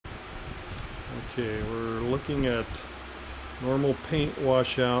Okay, we're looking at normal paint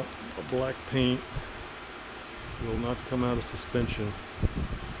washout. Black paint will not come out of suspension.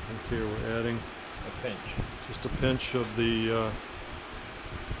 Okay, we're adding A pinch. just a pinch of the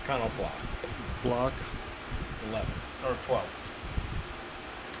Kind of Floc. Floc. 11 or 12.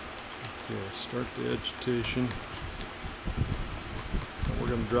 Okay, start the agitation. And we're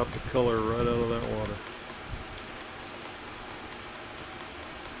going to drop the color right out of that water.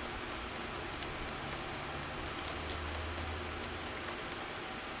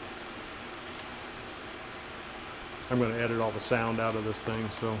 I'm going to edit all the sound out of this thing,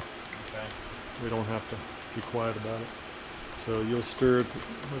 so Okay. we don't have to be quiet about it. So you'll stir it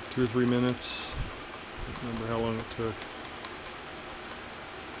like 2 or 3 minutes. Remember how long it took.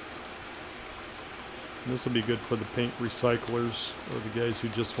 This will be good for the paint recyclers or the guys who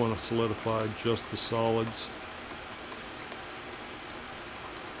just want to solidify just the solids.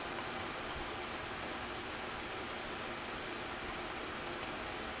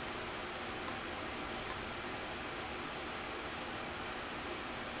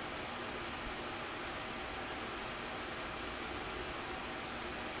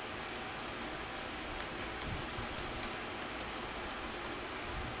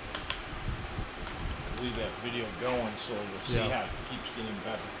 Leave that video going so you'll see Yeah. how it keeps getting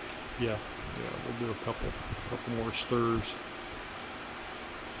better. Yeah, we'll do a couple more stirs.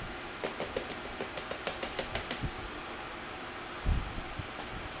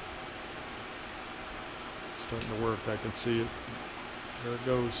 Starting to work, I can see it. There it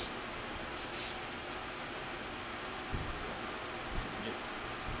goes.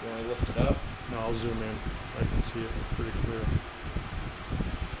 You want to lift it up? No, I'll zoom in. I can see it pretty clear.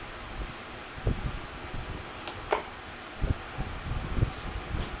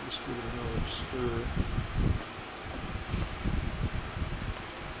 Just give it another stir.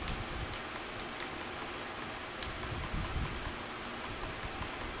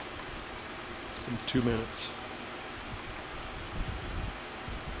 It's been 2 minutes.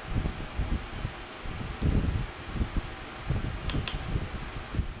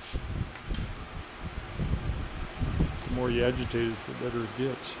 The more you agitate it, the better it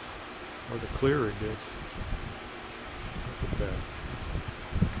gets, or the clearer it gets. Look at that.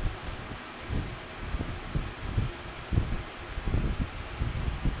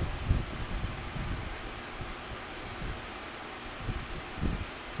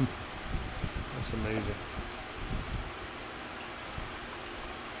 That's amazing.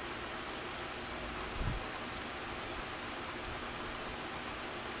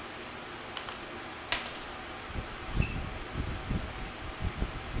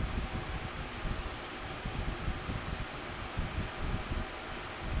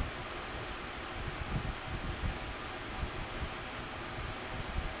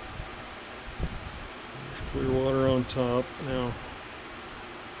 Clear water on top. Now,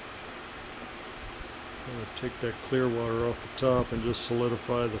 I'm going to take that clear water off the top and just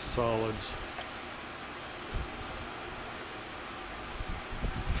solidify the solids.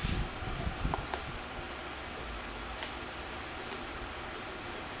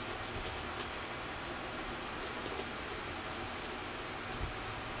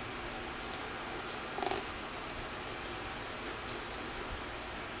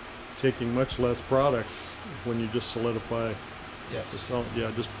 Taking much less product when you just solidify Yes. the solid.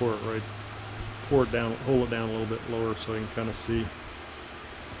 Yeah, just pour it down, hold it down a little bit lower so you can kind of see.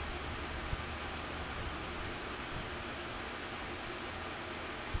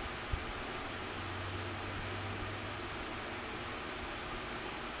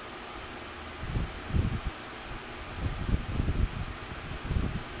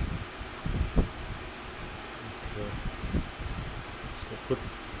 Okay. So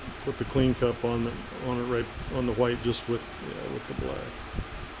put the clean cup on it right on the white, just with the black.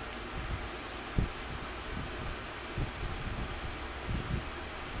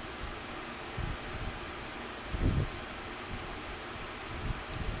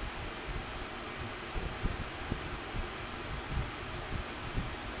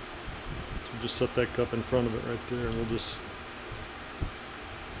 So just set that cup in front of it right there, and we'll just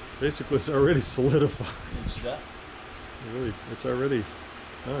basically, it's already solidified. It's done. It's already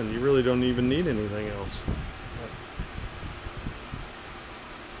done. You really don't even need anything else.